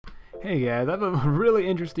Hey guys, I have a really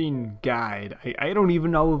interesting guide. I don't even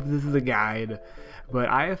know if this is a guide, but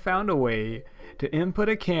I have found a way to input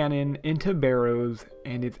a cannon into Barrows,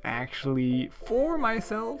 and it's actually for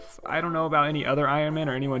myself. I don't know about any other Ironman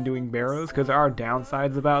or anyone doing Barrows, because there are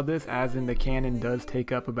downsides about this, as in the cannon does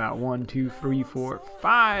take up about 1, 2, 3, 4,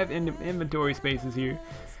 5 inventory spaces here.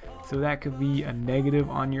 So that could be a negative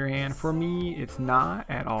on your hand. For me, it's not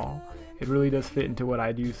at all. It really does fit into what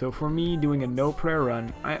I do. So for me, doing a no prayer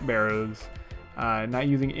run at Barrows, not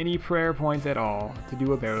using any prayer points at all to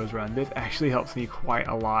do a Barrows run, this actually helps me quite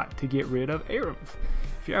a lot to get rid of Arums.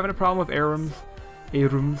 If you're having a problem with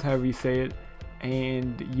Arums, however you say it,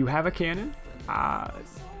 and you have a cannon,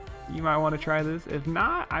 you might want to try this. If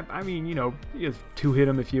not, I mean, you know, you just two hit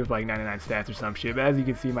them if you have like 99 stats or some shit. But as you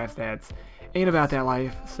can see, my stats ain't about that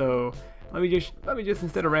life. So let me just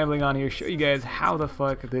instead of rambling on here, show you guys how the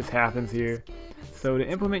fuck this happens here. So to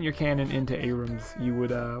implement your cannon into Abrams, you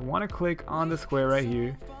would want to click on the square right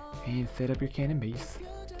here and set up your cannon base.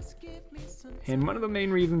 And one of the main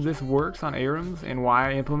reasons this works on Abrams and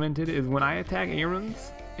why I implemented it is when I attack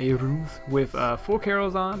Abrams with full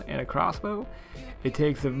carrols on and a crossbow, it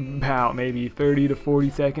takes about maybe 30 to 40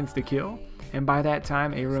 seconds to kill. And by that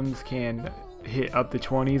time, Abrams can hit up the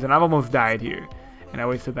 20s, and I've almost died here. And I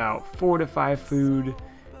waste about 4 to 5 food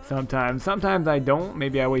sometimes. Sometimes I don't.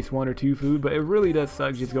 Maybe I waste 1 or 2 food, but it really does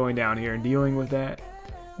suck just going down here and dealing with that.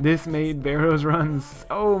 This made Barrows runs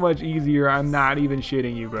so much easier. I'm not even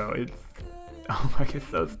shitting you, bro. It's, oh my god, it's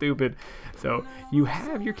so stupid. So you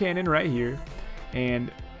have your cannon right here,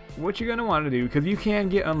 and what you're going to want to do, because you can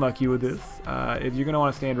get unlucky with this, is you're going to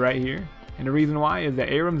want to stand right here. And the reason why is that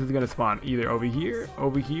Abrams is going to spawn either over here,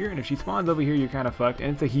 and if she spawns over here, you're kind of fucked.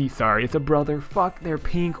 And it's a he, sorry, it's a brother. Fuck, they're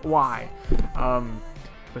pink. Why?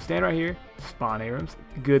 But stand right here, spawn Abrams.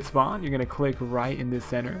 Good spawn. You're going to click right in this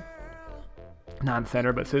center.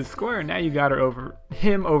 Non-center, but says square. Now you got her over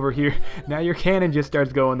him over here. Now your cannon just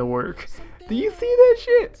starts going to work. Do you see that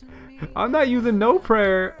shit? I'm not using no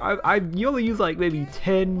prayer. You only use like maybe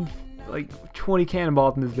 10, like 20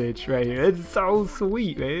 cannonballs in this bitch right here. It's so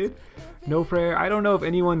sweet, man. No prayer. I don't know if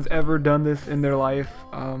anyone's ever done this in their life.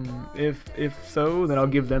 If so, then I'll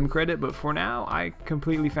give them credit. But for now, I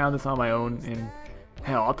completely found this on my own, and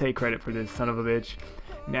hell, I'll take credit for this son of a bitch.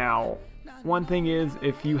 Now, one thing is,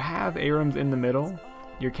 if you have Abrams in the middle,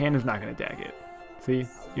 your cannon's not gonna attack it. See,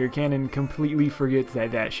 your cannon completely forgets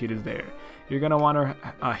that that shit is there. You're gonna want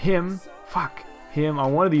him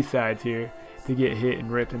on one of these sides here to get hit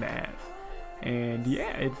and ripped in the ass. And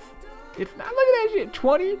yeah, it's not, look at that shit,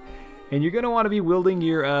 20. And you're gonna want to be wielding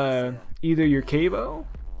your either your Cabo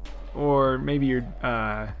or maybe your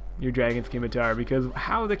Dragon Scimitar, because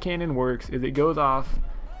how the cannon works is it goes off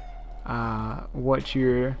what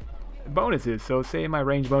your bonus is. So say my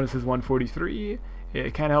range bonus is 143,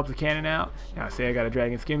 it kind of helps the cannon out. Now say I got a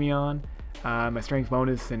Dragon Skimmy on, my strength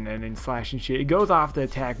bonus and slash and shit, it goes off the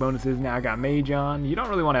attack bonuses. Now I got mage on. You don't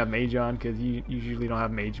really want to have mage on because you usually don't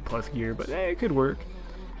have mage plus gear, but hey, it could work.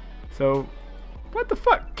 So what the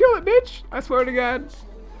fuck? Kill it, bitch! I swear to God.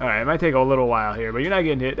 Alright, it might take a little while here, but you're not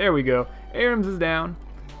getting hit. There we go. Abrams is down.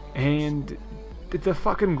 And it's a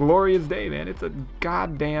fucking glorious day, man. It's a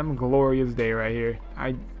goddamn glorious day right here.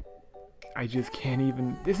 I just can't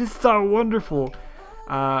even... This is so wonderful.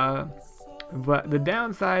 But the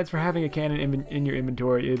downsides for having a cannon in your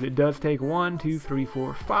inventory is it does take 1, 2, 3,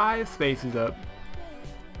 4, 5 spaces up.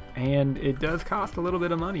 And it does cost a little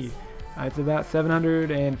bit of money. It's about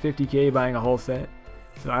 750k buying a whole set.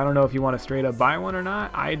 So I don't know if you want to straight up buy one or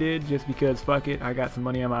not. I did, just because fuck it, I got some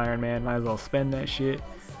money on my Ironman, might as well spend that shit.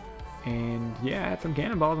 And yeah, I had some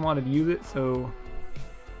cannonballs and wanted to use it, so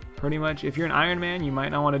pretty much if you're an Ironman, you might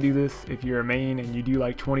not want to do this. If you're a main and you do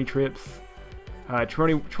like 20 trips,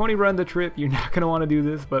 20 runs a trip, you're not going to want to do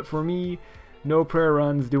this. But for me, no prayer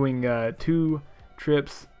runs, doing 2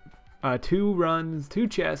 trips, 2 runs, 2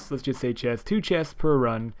 chests, let's just say chests, 2 chests per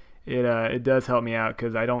run. It does help me out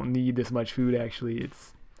because I don't need this much food. Actually,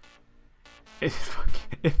 it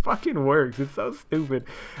fucking works. It's so stupid.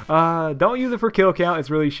 Don't use it for kill count.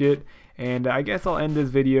 It's really shit. And I guess I'll end this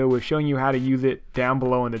video with showing you how to use it down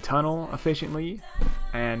below in the tunnel efficiently.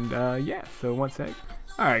 And yeah, so one sec.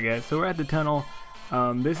 Alright guys, so we're at the tunnel.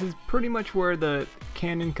 This is pretty much where the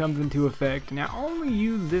cannon comes into effect. Now only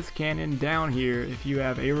use this cannon down here if you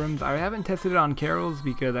have Abrams. I haven't tested it on Carols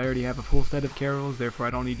because I already have a full set of Carols, therefore I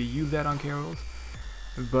don't need to use that on Carols.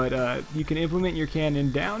 But you can implement your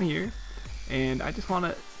cannon down here, and I just want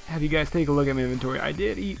to have you guys take a look at my inventory. I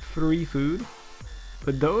did eat 3 food,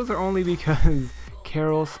 but those are only because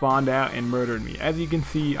Carol spawned out and murdered me. As you can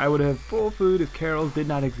see, I would have full food if Carols did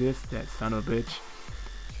not exist, that son of a bitch.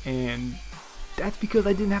 And that's because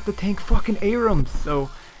I didn't have to tank fucking Abrams. So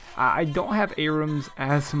I don't have Abrams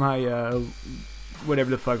as my whatever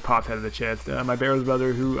the fuck pops out of the chest. My Barrows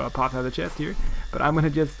brother who pops out of the chest here. But I'm gonna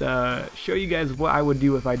just show you guys what I would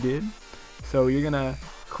do if I did. So you're gonna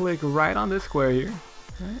click right on this square here,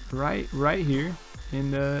 right here.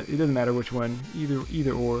 And it doesn't matter which one,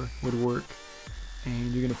 either or would work.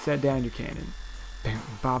 And you're gonna set down your cannon. Bam,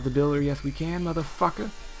 Bob the Builder, yes we can,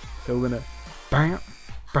 motherfucker. So we're gonna bam,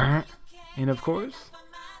 bam, and of course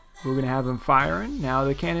we're gonna have them firing. Now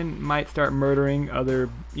the cannon might start murdering other,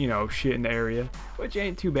 shit in the area, which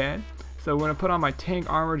ain't too bad. So we're gonna put on my tank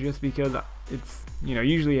armor just because it's,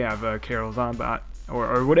 usually you have Carol's on, but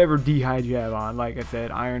or whatever D-hide you have on. Like I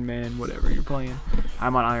said, Ironman, whatever you're playing.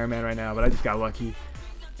 I'm on Ironman right now, but I just got lucky.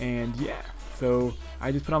 And yeah, so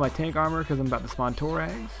I just put on my tank armor because I'm about to spawn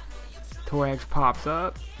Torax. Torax pops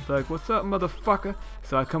up. It's like, what's up, motherfucker?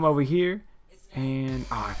 So I come over here, and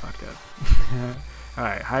I fucked up. All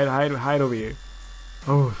right, hide over here.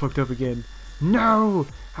 Oh, I fucked up again. No!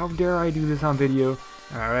 How dare I do this on video?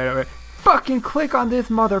 All right. Fucking click on this,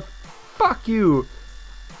 fuck you!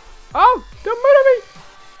 Oh, don't murder me!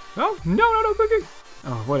 Oh, no, clicking.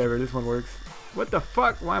 Oh, whatever. This one works. What the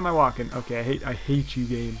fuck? Why am I walking? Okay, I hate you,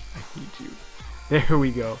 game. I hate you. There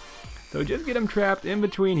we go. So just get him trapped in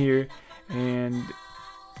between here, and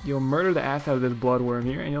you'll murder the ass out of this bloodworm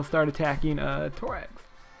here, and you'll start attacking Torax.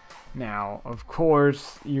 Now, of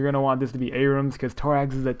course, you're gonna want this to be Abrams because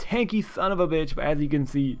Torax is a tanky son of a bitch. But as you can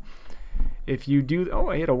see, if you do, oh,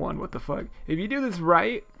 I hit a 1. What the fuck? If you do this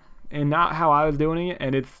right and not how I was doing it,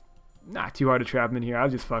 and it's not too hard to trap him in here. I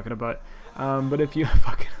was just fucking about. But if you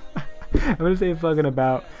fucking, I'm gonna say fucking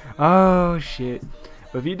about. Oh shit.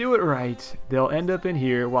 But if you do it right, they'll end up in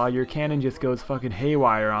here while your cannon just goes fucking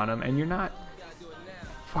haywire on them, and you're not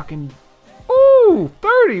fucking. Ooh,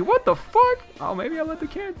 30. What the fuck? Oh, maybe I'll let the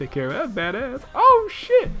cannon take care of it. That's badass. Oh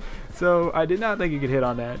shit. So I did not think you could hit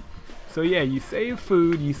on that. So yeah, you save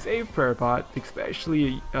food, you save prayer pot,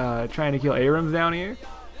 especially trying to kill Abrams down here.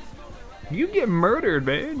 You get murdered,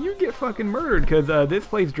 man. You get fucking murdered because this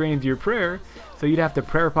place drains your prayer, so you'd have to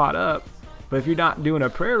prayer pot up. But if you're not doing a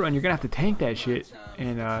prayer run, you're gonna have to tank that shit.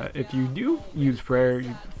 And if you do use prayer,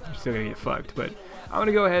 you're still gonna get fucked. But I'm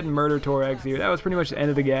gonna go ahead and murder Torax here. That was pretty much the end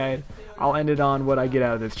of the guide. I'll end it on what I get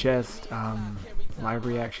out of this chest. Live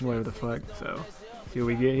reaction, whatever the fuck. So, see what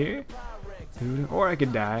we get here. Or I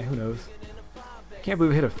could die, who knows. Can't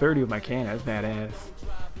believe I hit a 30 with my cannon, that's badass.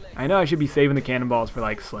 I know I should be saving the cannonballs for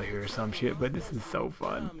like Slayer or some shit, but this is so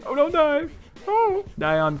fun. Oh, don't die! Oh!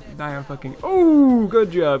 Die on fucking, oh!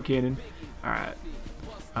 Good job, cannon. Alright.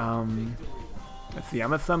 Let's see,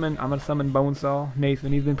 I'm gonna summon Bonesaw,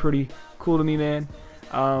 Nathan. He's been pretty cool to me, man.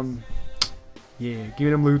 Yeah,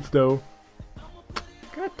 giving him loots though.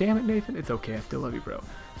 God damn it, Nathan. It's okay, I still love you, bro.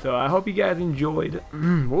 So I hope you guys enjoyed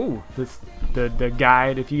whoa, the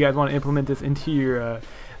guide. If you guys want to implement this into your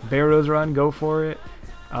Barrows run, go for it.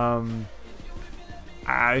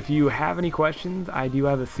 If you have any questions, I do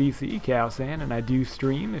have a CC, Calsan, and I do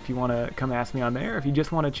stream if you want to come ask me on there. If you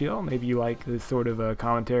just want to chill, maybe you like this sort of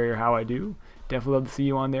commentary or how I do, definitely love to see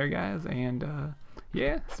you on there, guys. And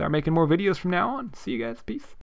yeah, start making more videos from now on. See you guys. Peace.